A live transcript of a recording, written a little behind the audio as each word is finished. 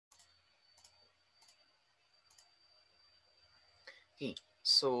Okay,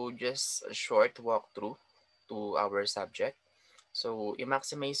 so just a short walkthrough to our subject. So,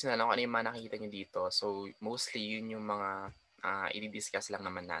 i-maximize na lang kung ano yung mga nakikita nyo dito. So, mostly yun yung mga i-discuss lang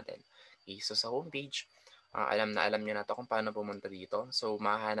naman natin. Okay, so sa homepage, alam na alam nyo na to kung paano pumunta dito. So,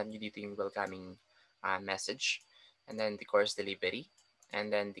 mahahanap nyo dito yung welcoming message, and then the course delivery, and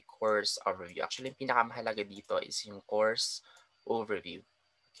then the course overview. Actually, yung pinakamahalaga dito is yung course overview.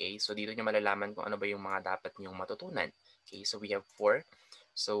 Okay, so dito nyo malalaman kung ano ba yung mga dapat nyong matutunan. Okay, so we have 4.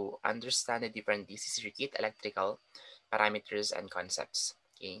 So, understand the different DC circuit, electrical parameters, and concepts.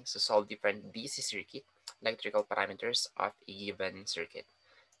 Okay, so solve different DC circuit, electrical parameters of a given circuit,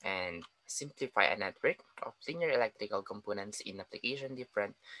 and simplify a network of linear electrical components in application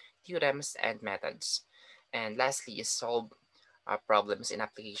different theorems and methods. And lastly is solve problems in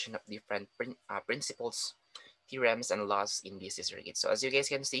application of different principles, theorems, and laws in DC circuits. So as you guys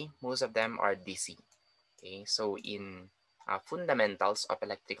can see, most of them are DC. Okay, so in fundamentals of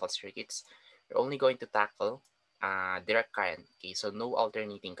electrical circuits, you're only going to tackle direct current. Okay, so no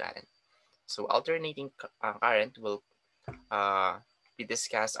alternating current. So alternating current will uh, be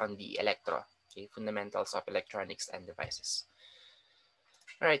discussed on the electro. Okay, fundamentals of electronics and devices.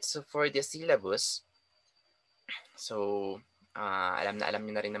 All right, so for the syllabus, so alam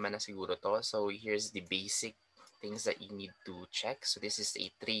niyo na rin naman na siguro to. So here's the basic things that you need to check. So this is a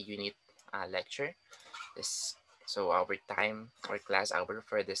 3-unit lecture. This So our time or class hour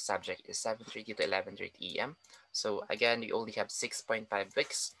for this subject is 7:30 to 11:30 a.m. So again, we only have 6.5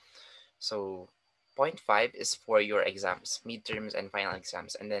 weeks. So 0.5 is for your exams, midterms and final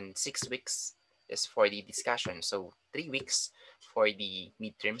exams, and then 6 weeks is for the discussion. So 3 weeks for the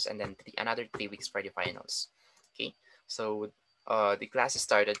midterms, and then another 3 weeks for the finals. Okay, so the class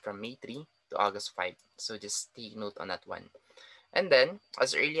started from May 3 to August 5. So just take note on that one. And then,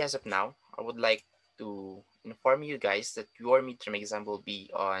 as early as of now, I would like to inform you guys that your midterm exam will be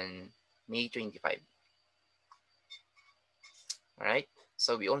on May 25. All right.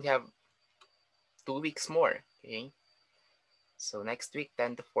 So we only have 2 weeks more. Okay. So next week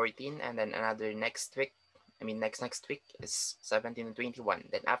 10 to 14, and then another next week. I mean next week is 17 to 21.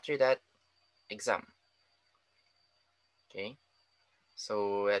 Then after that, exam. Okay.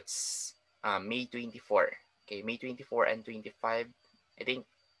 So it's May 24. Okay, May 24 and 25. I think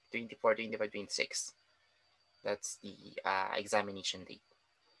 24, 25, 26. That's the examination date.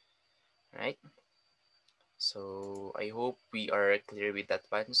 Right. So I hope we are clear with that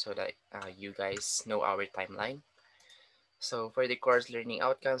one so that you guys know our timeline. So for the course learning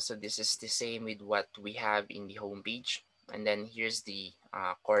outcomes, so this is the same with what we have in the homepage. And then here's the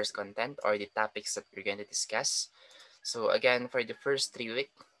course content or the topics that we're going to discuss. So again, for the first 3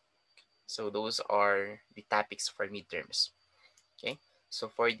 weeks, so those are the topics for midterms. Okay. So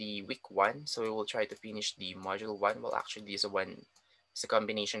for the week 1, so we will try to finish the module 1. Well, actually, this one is a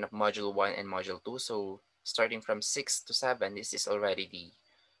combination of module 1 and module 2. So starting from 6 to 7, this is already the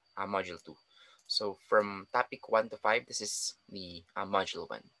module 2. So from topic 1 to 5, this is the module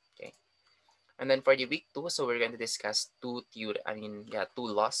 1. Okay. And then for the week 2, so we're going to discuss two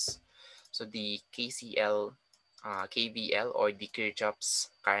laws. So the KCL, KVL, or the Kirchhoff's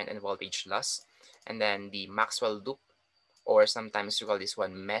current and voltage laws, and then the Maxwell loop, or sometimes you call this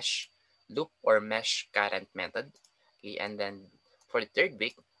one mesh loop or mesh current method. Okay, and then for the third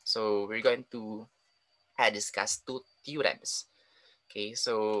week, so we're going to discuss two theorems. Okay,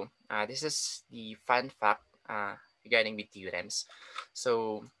 so this is the fun fact regarding the theorems.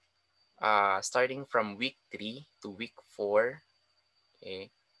 So starting from week 3 to week 4, okay,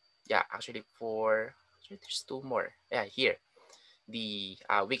 yeah, actually four, actually there's two more. Yeah, here, the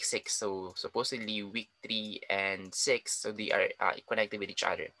week 6. So supposedly week 3 and 6, so they are connected with each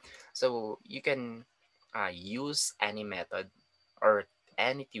other. So you can use any method or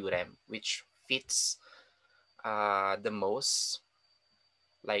any theorem which fits the most,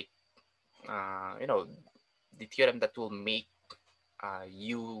 like you know, the theorem that will make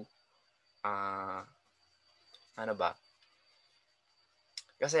you ano ba,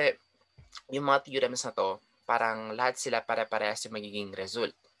 kasi yung mga theorems na 'to, parang lahat sila pare-parehas yung magiging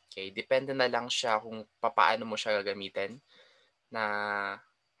result. Okay, depende na lang siya kung papaano mo siya gagamitin na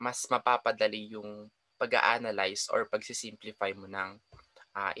mas mapapadali yung pag-a-analyze or pagsi-simplify mo ng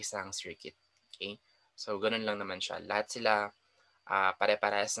isang circuit. Okay? So, gano'n lang naman siya. Lahat sila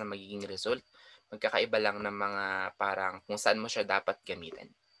pare-parehas na magiging result. Magkakaiba lang ng mga parang kung saan mo siya dapat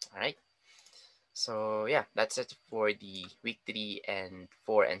gamitin. Alright? So yeah, that's it for the week 3 and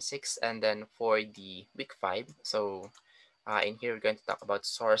 4 and 6. And then for the week 5, so in here we're going to talk about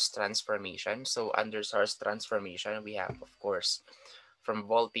source transformation. So under source transformation, we have, of course, from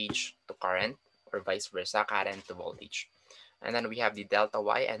voltage to current, or vice versa, current to voltage. And then we have the delta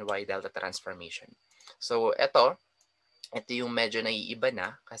Y and Y delta transformation. So ito yung medyo naiiba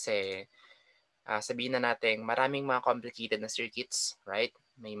na kasi sabihin na natin maraming mga complicated na circuits, right?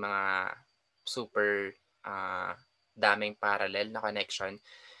 May mga super daming parallel na connection.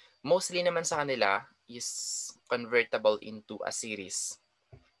 Mostly naman sa kanila is convertible into a series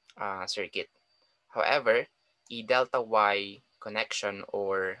circuit. However, a delta Y connection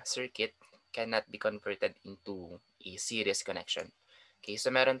or circuit cannot be converted into a series connection. Okay,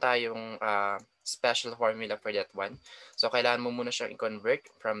 so meron tayong special formula for that one. So, kailangan mo muna siyang i-convert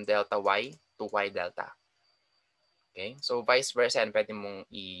from delta Y to Y delta. Okay, so vice versa, and pwede mong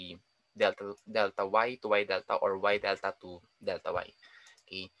delta Y to Y delta or Y delta to delta Y.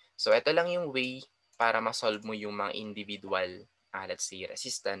 Okay, so ito lang yung way para ma-solve mo yung mga individual, let's say,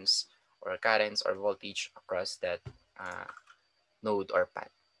 resistance or currents or voltage across that node or path,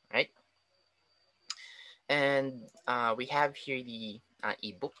 right? And we have here the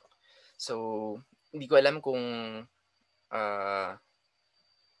ebook. So, hindi ko alam kung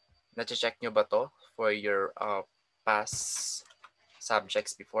na-check nyo ba to for your past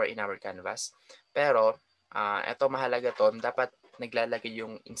subjects before in our Canvas. Pero, ito mahalaga to, dapat naglalagay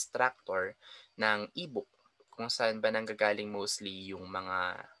yung instructor ng ebook kung saan ba nanggagaling mostly yung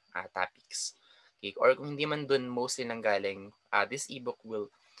mga topics. Okay? Or kung hindi man dun mostly nanggaling, this ebook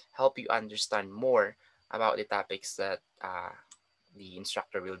will help you understand more about the topics that the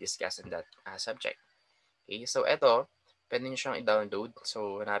instructor will discuss in that subject. Okay, so ito, pwede nyo siyang i-download.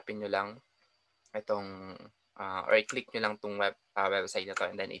 So, hanapin nyo lang itong, or i-click nyo lang itong website na to,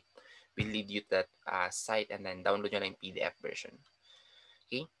 and then it will lead you to that site, and then download nyo lang yung PDF version.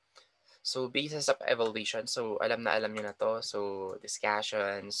 Okay, so basis of evaluation, so alam nyo na to. So,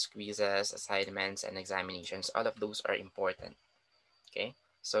 discussions, quizzes, assignments, and examinations, all of those are important. Okay,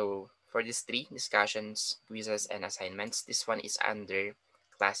 so for these three, discussions, quizzes, and assignments, this one is under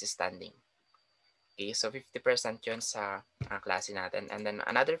class standing. Okay, so 50% yun sa klase natin. And then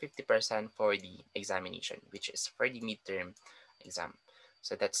another 50% for the examination, which is for the midterm exam.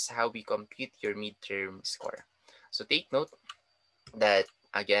 So that's how we compute your midterm score. So take note that,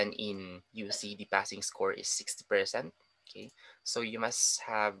 again, in UC, the passing score is 60%. Okay, so you must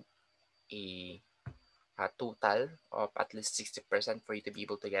have a total of at least 60% for you to be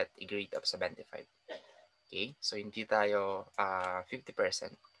able to get a grade of 75. Okay, so hindi tayo 50%.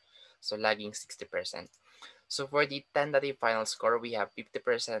 So laging 60%. So for the tentative final score, we have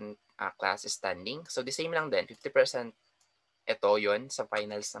 50% class standing. So the same lang din, 50% ito yon sa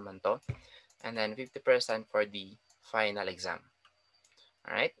finals naman to. And then 50% for the final exam.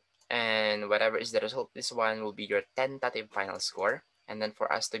 Alright? And whatever is the result, this one will be your tentative final score. And then for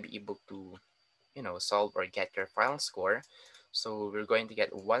us to be able to, solve or get your final score, so we're going to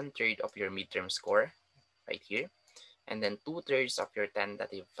get 1/3 of your midterm score right here. And then 2/3 of your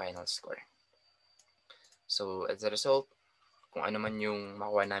tentative final score. So as a result, kung ano man yung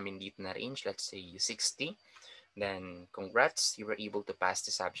makuha namin dito na range, let's say 60, then congrats, you were able to pass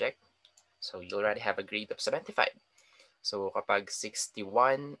the subject. So you already have a grade of 75. So kapag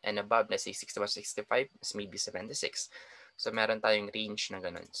 61 and above, let's say 61, 65, maybe 76. So meron tayong range na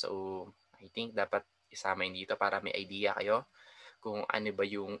ganun. So I think dapat isama yun dito para may idea kayo kung ano ba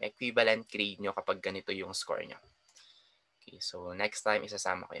yung equivalent grade nyo kapag ganito yung score nyo. Okay, so next time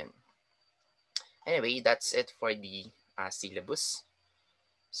isasama ko yan. Anyway, that's it for the syllabus.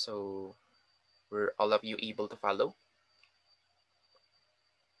 So were all of you able to follow?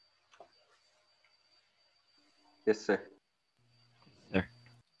 Yes, sir. Sir.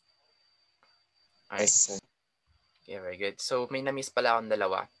 Alright. Yes, sir. Okay, very good. So may na-miss pala akong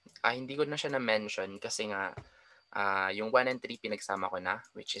dalawa. Hindi ko na siya na-mention kasi nga yung 1 and 3 pinagsama ko na,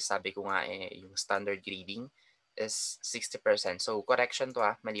 which is sabi ko nga yung standard grading is 60%. So correction to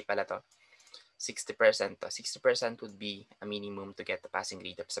mali pala to. 60% to. 60% would be a minimum to get the passing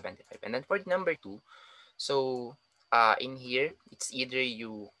grade of 75. And then for number 2, so in here, it's either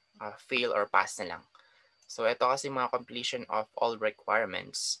you fail or pass na lang. So ito kasi mga completion of all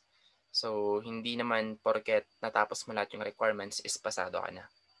requirements. So hindi naman porket natapos mo lahat yung requirements is pasado ka na.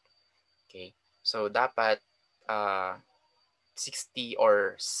 Okay? So dapat 60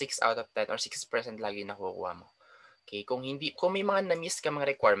 or 6 out of 10 or 60% lagi nakukuha mo. Okay, kung may mga na-miss ka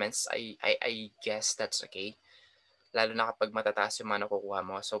mga requirements, I guess that's okay. Lalo na kapag matataas yung mga nakukuha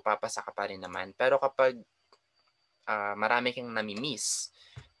mo, so papasa ka pa rin naman. Pero kapag marami kang nami-miss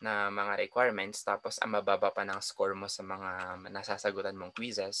na mga requirements, tapos ang mababa pa ng score mo sa mga nasasagutan mong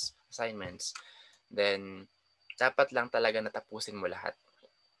quizzes, assignments, then dapat lang talaga natapusin mo lahat.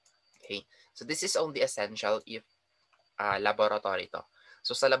 Okay, so this is only essential if laboratory to.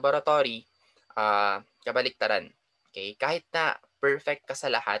 So sa laboratory, kabaliktaran. Okay? Kahit na perfect ka sa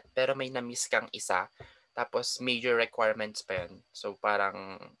lahat pero may na-miss kang isa, tapos major requirements pa yun. So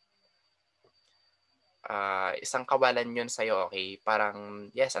parang isang kawalan yun sa'yo, okay? Parang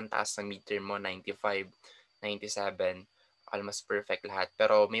yes, ang taas ng midterm mo 95, 97, almost perfect lahat.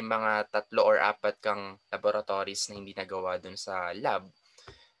 Pero may mga 3 or 4 kang laboratories na hindi nagawa dun sa lab.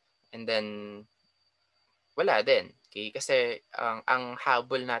 And then wala din, okay? Kasi ang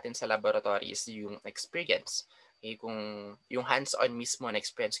habol natin sa laboratory is yung experience. Okay? Kung yung hands-on mismo na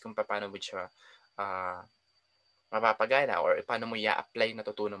experience kung paano mo siya ah, mapapagana or paano mo i-apply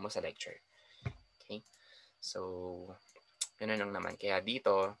natutunan mo sa lecture. Okay? So, gano'n lang naman. Kaya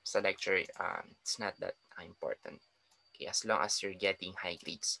dito sa lecture, it's not that important. Okay? As long as you're getting high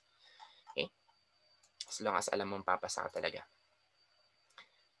grades. Okay? As long as alam mong papasa ka talaga.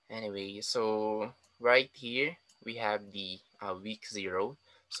 Anyway, so right here, we have the week 0.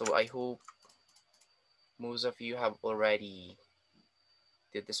 So I hope most of you have already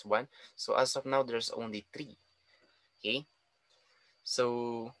did this one. So as of now, there's only 3. Okay?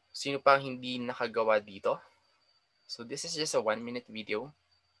 So, sino pa hindi nakagawa dito? So this is just a 1-minute video.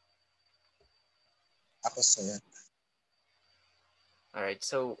 Ako, sir. Alright,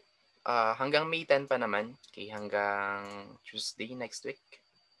 so hanggang May 10 pa naman. Okay, hanggang Tuesday next week.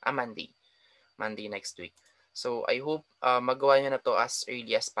 Monday. Monday next week. So I hope magawa nyo na to as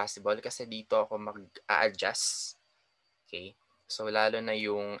early as possible kasi dito ako mag-a-adjust. Okay? So lalo na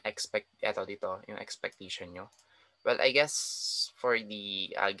yung yung expectation nyo. Well, I guess for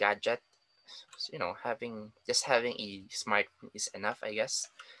the gadget, having a smartphone is enough, I guess.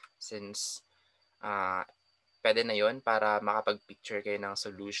 Since uh, pwede na yon para makapag-picture kayo ng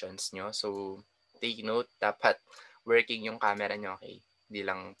solutions nyo. So, take note, dapat working yung camera nyo, okay? Hindi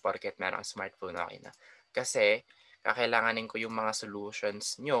lang porket merong smartphone, okay na. Kasi, kakailanganin ko yung mga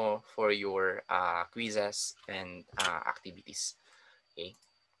solutions nyo for your quizzes and activities. Okay?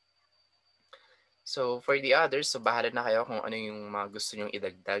 So, for the others, so bahala na kayo kung ano yung mga gusto nyong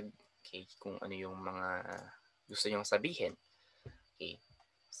idagdag. Okay? Kung ano yung mga gusto nyong sabihin. Okay?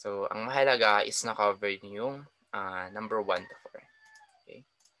 So, ang mahalaga is na-cover nyo yung number 1 to 4. Okay?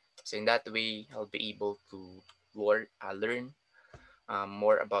 So, in that way, I'll be able to learn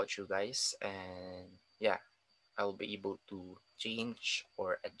more about you guys. And yeah, I'll be able to change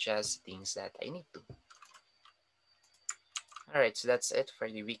or adjust things that I need to. Alright, so that's it for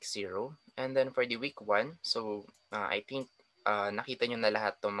the week 0. And then for the week 1, so I think nakita nyo na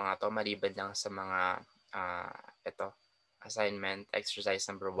lahat tong mga to maliban lang sa mga ito, assignment, exercise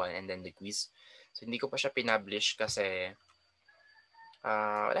number 1, and then the quiz. So hindi ko pa siya pinublish kasi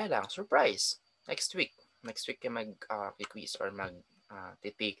wala lang, surprise. Next week kayo mag-quiz or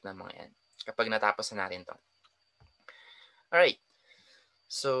mag-take ng mga yan kapag natapos na natin to. Alright,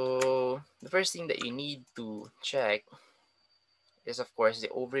 so the first thing that you need to check is of course the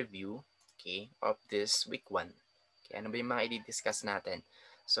overview, okay, of this week 1. Okay, ano ba yung mga i-discuss natin?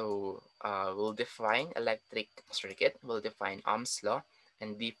 So, we'll define electric circuit, we'll define Ohm's law,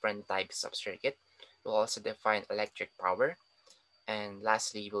 and different types of circuit. We'll also define electric power, and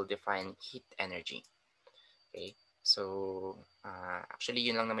lastly, we'll define heat energy. Okay, so actually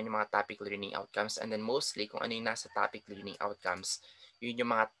yun lang naman yung mga topic learning outcomes, and then mostly kung ano yung nasa topic learning outcomes, yun yung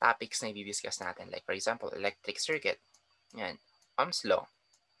mga topics na i-discuss natin. Like for example, electric circuit, yan, Ohm's law,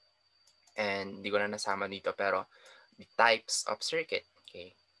 and hindi ko na nasama dito pero the types of circuit,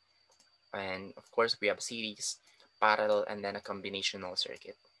 okay? And of course, we have series, parallel, and then a combinational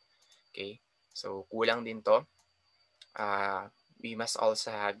circuit, okay? So kulang din to. We must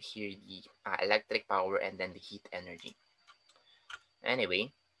also have here the electric power and then the heat energy. Anyway,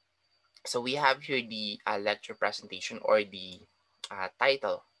 so we have here the lecture presentation or the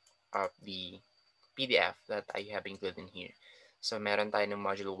title of the PDF that I have included in here. So meron tayo ng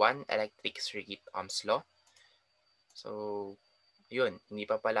Module 1, Electric Circuit Ohm's Law. So, yun, hindi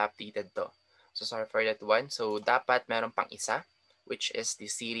pa pala updated to. So, sorry for that one. So, dapat meron pang isa, which is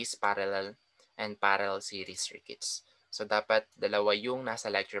the series parallel and parallel series circuits. So, dapat dalawa yung nasa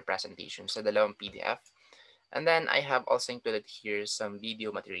lecture presentation sa dalawang PDF. And then, I have also included here some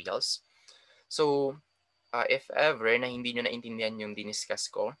video materials. So, if ever na hindi nyo naintindihan yung diniscuss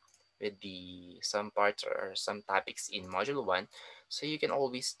ko with some parts or some topics in Module 1, so you can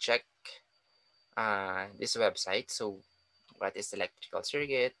always check this website. So, what is the electrical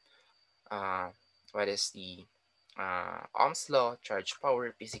circuit? What is the Ohm's law, charge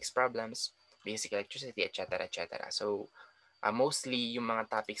power, physics problems, basic electricity, etc. etc. So, mostly yung mga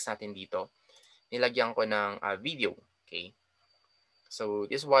topics natin dito, nilagyan ko ng video. Okay? So,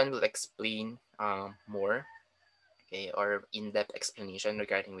 this one will explain more, okay, or in-depth explanation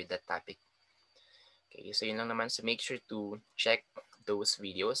regarding with that topic. Okay, so yun lang naman. So make sure to check those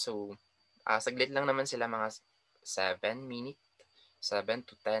videos. So saglit lang naman sila, mga 7 minutes, 7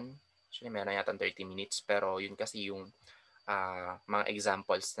 to 10. Actually, meron yata 30 minutes. Pero yun kasi yung mga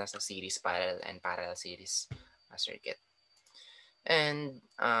examples na sa series parallel and parallel series circuit. And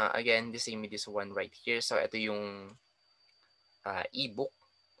again, the same with this one right here. So ito yung ebook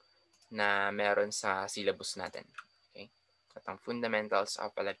na meron sa syllabus natin. Okay? At ang Fundamentals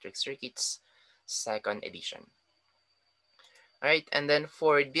of Electric Circuits, second edition. Alright, and then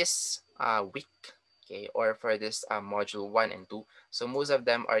for this week, okay, or for this module 1 and 2, so most of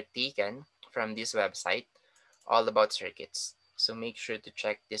them are taken from this website, All About Circuits. So make sure to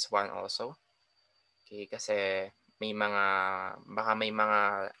check this one also. Okay, kasi baka may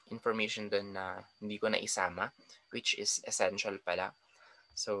mga information doon na hindi ko na isama, which is essential pala.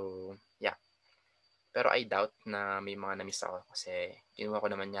 So, yeah. Pero I doubt na may mga na-miss ako kasi kinuha ko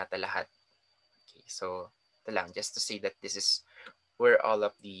naman yata lahat. Okay, so ito lang, just to say that this is where all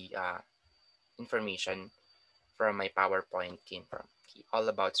of the information from my PowerPoint came from. Okay, all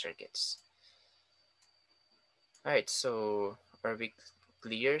about circuits. Alright, so are we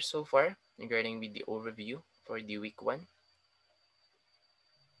clear so far regarding with the overview for the week 1?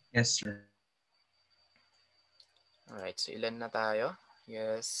 Yes, sir. Alright, so ilan na tayo?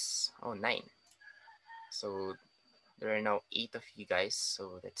 Yes, 9. So there are now 8 of you guys,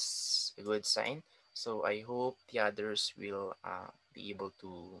 so that's a good sign. So I hope the others will be able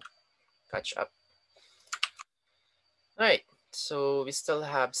to catch up. Alright, so we still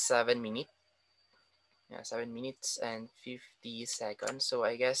have 7 minutes. Yeah, 7 minutes and 50 seconds. So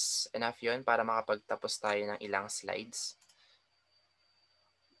I guess enough yun para makapagtapos tayo ng ilang slides.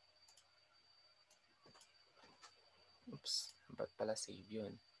 Oops, ba't pala save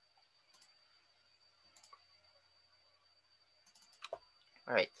yun?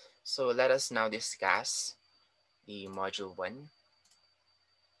 Alright, so let us now discuss the module 1.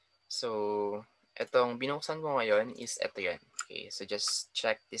 So, itong binuksan ko ngayon is ito yun. Okay, so just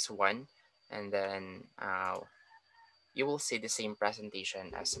check this one and then you will see the same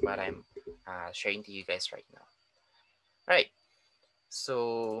presentation as what I'm sharing to you guys right now. Alright,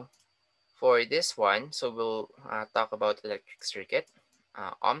 so for this one, so we'll talk about electric circuit,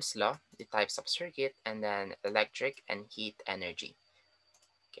 Ohm's law, the types of circuit, and then electric and heat energy.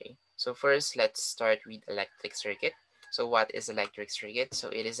 Okay, so first let's start with electric circuit. So what is electric circuit?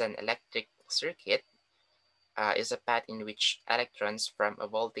 So it is an electric circuit is a path in which electrons from a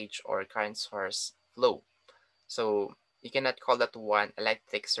voltage or current source flow. So you cannot call that one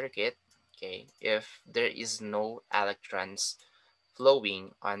electric circuit, okay, if there is no electrons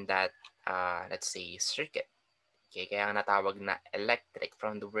flowing on that, let's say, circuit. Okay, kaya natawag na electric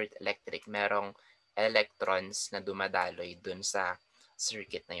from the word electric. Merong electrons na dumadaloy dun sa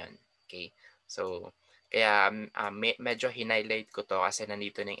circuit na yun. Okay, so kaya medyo highlight ko to kasi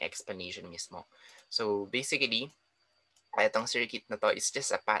nandito na yung explanation mismo. So basically, itong circuit na to is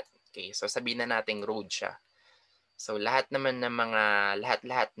just a path. Okay, so sabihin na nating road siya. So lahat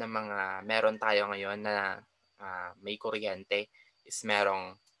lahat ng mga meron tayo ngayon na may kuryente is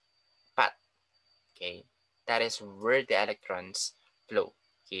merong path. Okay, that is where the electrons flow.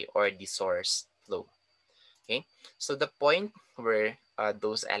 Okay, or the source flow. Okay, so the point where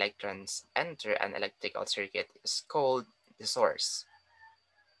those electrons enter an electrical circuit is called the source.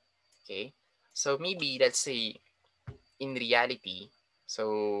 Okay, so maybe let's say in reality,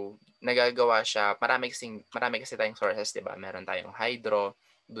 so nagagawa siya, marami kasi tayong sources, 'di ba? Meron tayong hydro,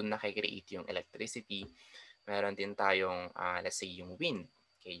 doon nakikreate yung electricity. Meron din tayong let's say yung wind.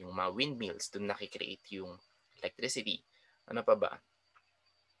 Okay, yung mga windmills, doon nakikreate yung electricity. Ano pa ba?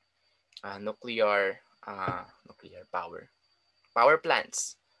 Nuclear power. Power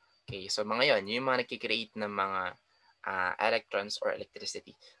plants. Okay, so mga yon, yung mga nakikreate ng mga electrons or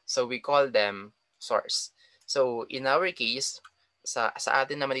electricity. So we call them source. So in our case, sa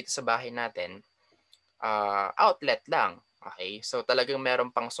atin naman dito sa bahay natin, outlet lang. Okay, so talagang meron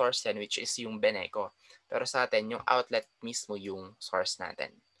pang source yan, which is yung Beneco. Pero sa atin, yung outlet mismo yung source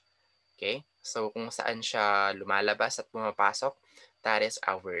natin. Okay, so kung saan siya lumalabas at pumapasok, that is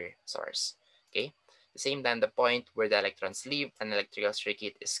our source. Okay, at the same time, the point where the electrons leave an electrical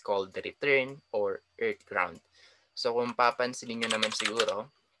circuit is called the return or earth ground. So kung papansinin nyo naman siguro,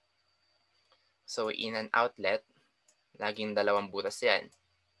 so in an outlet, laging dalawang butas yan.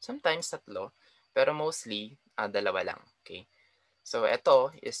 Sometimes tatlo, pero mostly dalawa lang. Okay, so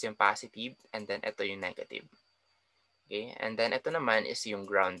ito is yung positive and then ito yung negative. Okay, and then ito naman is yung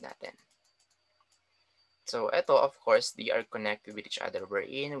ground natin. So ito, of course, they are connected with each other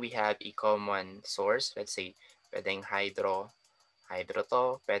wherein we have a common source. Let's say, pwedeng hydro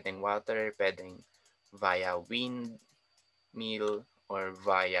to, pwedeng water, pwedeng via windmill or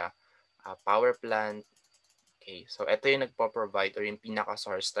via power plant. Okay, so ito yung nagpo-provide or yung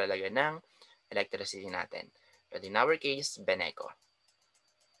pinaka-source talaga ng electricity natin. But in our case, Beneco.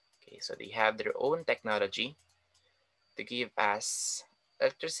 Okay, so they have their own technology to give us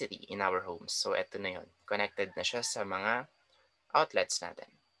electricity in our homes. So ito na yun. Connected na siya sa mga outlets natin.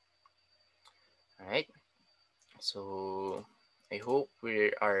 Alright? So, I hope we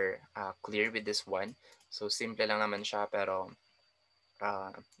are clear with this one. So, simple lang naman siya pero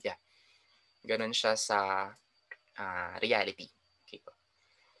yeah, ganun siya sa reality. Okay.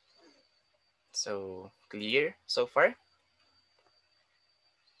 So, clear so far?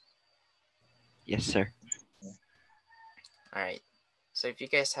 Yes, sir. Alright. So, if you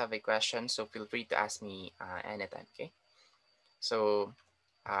guys have a question, so feel free to ask me anytime, okay? So,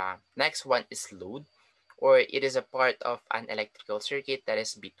 next one is load, or it is a part of an electrical circuit that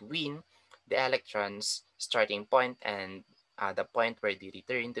is between the electrons starting point and the point where they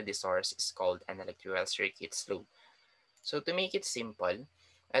return to the source is called an electrical circuit's load. So to make it simple,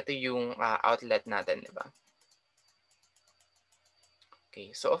 ito yung outlet natin, di ba? Okay,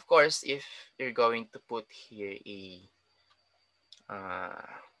 so of course, if you're going to put here uh,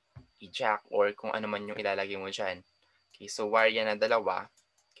 a jack or kung ano man yung ilalagay mo dyan. Okay, so wire yan na dalawa.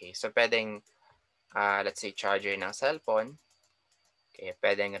 Okay, so pwedeng let's say charger ng cellphone. Okay,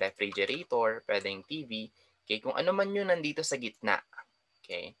 pwedeng refrigerator, pwedeng TV. Okay, kung ano man yung nandito sa gitna.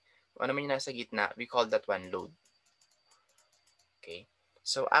 Okay, kung ano man yung nasa gitna, we call that one load. Okay,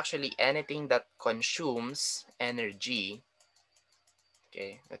 so actually anything that consumes energy,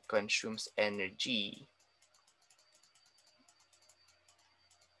 okay, that consumes energy,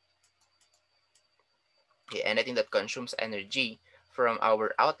 okay, anything that consumes energy from our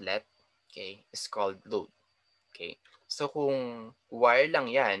outlet, okay, is called load. Okay, so kung wire lang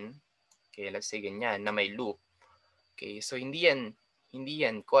yan, okay, let's say ganyan, na may loop, okay, so hindi yan hindi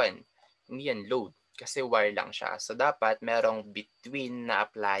yan load kasi wire lang siya. So dapat merong between na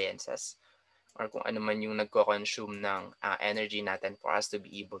appliances or kung ano man yung nagko-consume ng energy natin for us to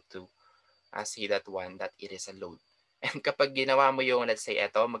be able to say that one that it is a load. And kapag ginawa mo yung let's say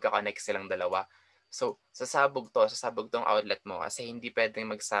eto, magka-connect silang dalawa. So sasabog tong outlet mo kasi hindi pwedeng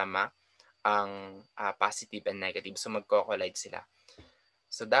magsama ang positive and negative. So magko-collide sila.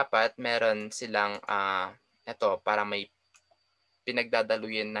 So dapat meron silang eto para may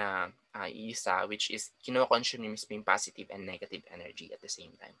pinagdadaluyan na isa which is kino-consume yung mismo yung positive and negative energy at the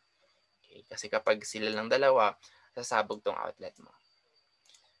same time. Okay? Kasi kapag sila lang dalawa, sasabog tong outlet mo.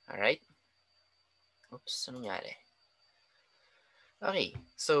 Alright? Oops, ano nangyari? Okay,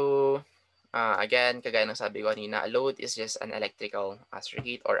 so again, kagaya ng sabi ko kanina, a load is just an electrical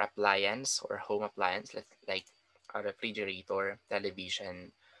circuit or appliance or home appliance like a refrigerator, television,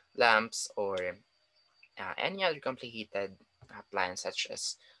 lamps, or any other complicated appliance such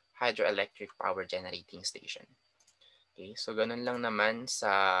as hydroelectric power generating station. Okay, so ganun lang naman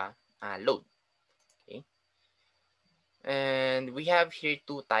sa load. Okay, and we have here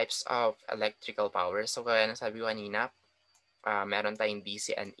two types of electrical power. So kaya nasabi ko kanina, meron tayong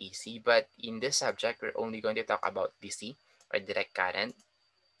DC and AC, but in this subject, we're only going to talk about DC or direct current.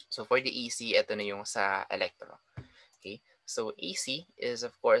 So for the AC, ito na yung sa electro. Okay, so AC is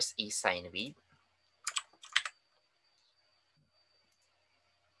of course a sine wave.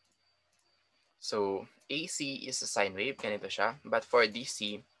 So, AC is a sine wave, ganito siya. But for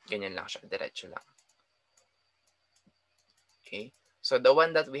DC, ganyan lang siya, diretso lang. Okay? So, the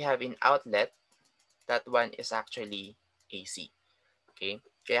one that we have in outlet, that one is actually AC. Okay?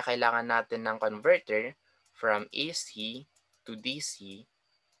 Kaya kailangan natin ng converter from AC to DC,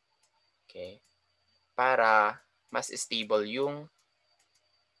 okay, para mas stable yung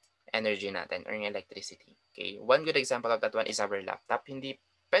energy natin or yung electricity. Okay? One good example of that one is our laptop.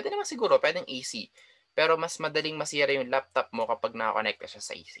 Pwede naman siguro, pwedeng AC. Pero mas madaling masira yung laptop mo kapag nakakonekta siya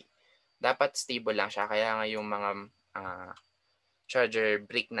sa AC. Dapat stable lang siya. Kaya nga yung mga charger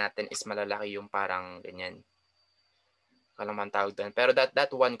brick natin is malalaki yung parang ganyan. Kung man tawag doon. Pero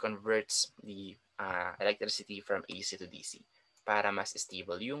that one converts the electricity from AC to DC para mas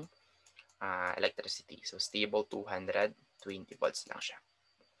stable yung electricity. So stable 220 volts lang siya.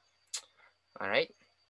 Alright?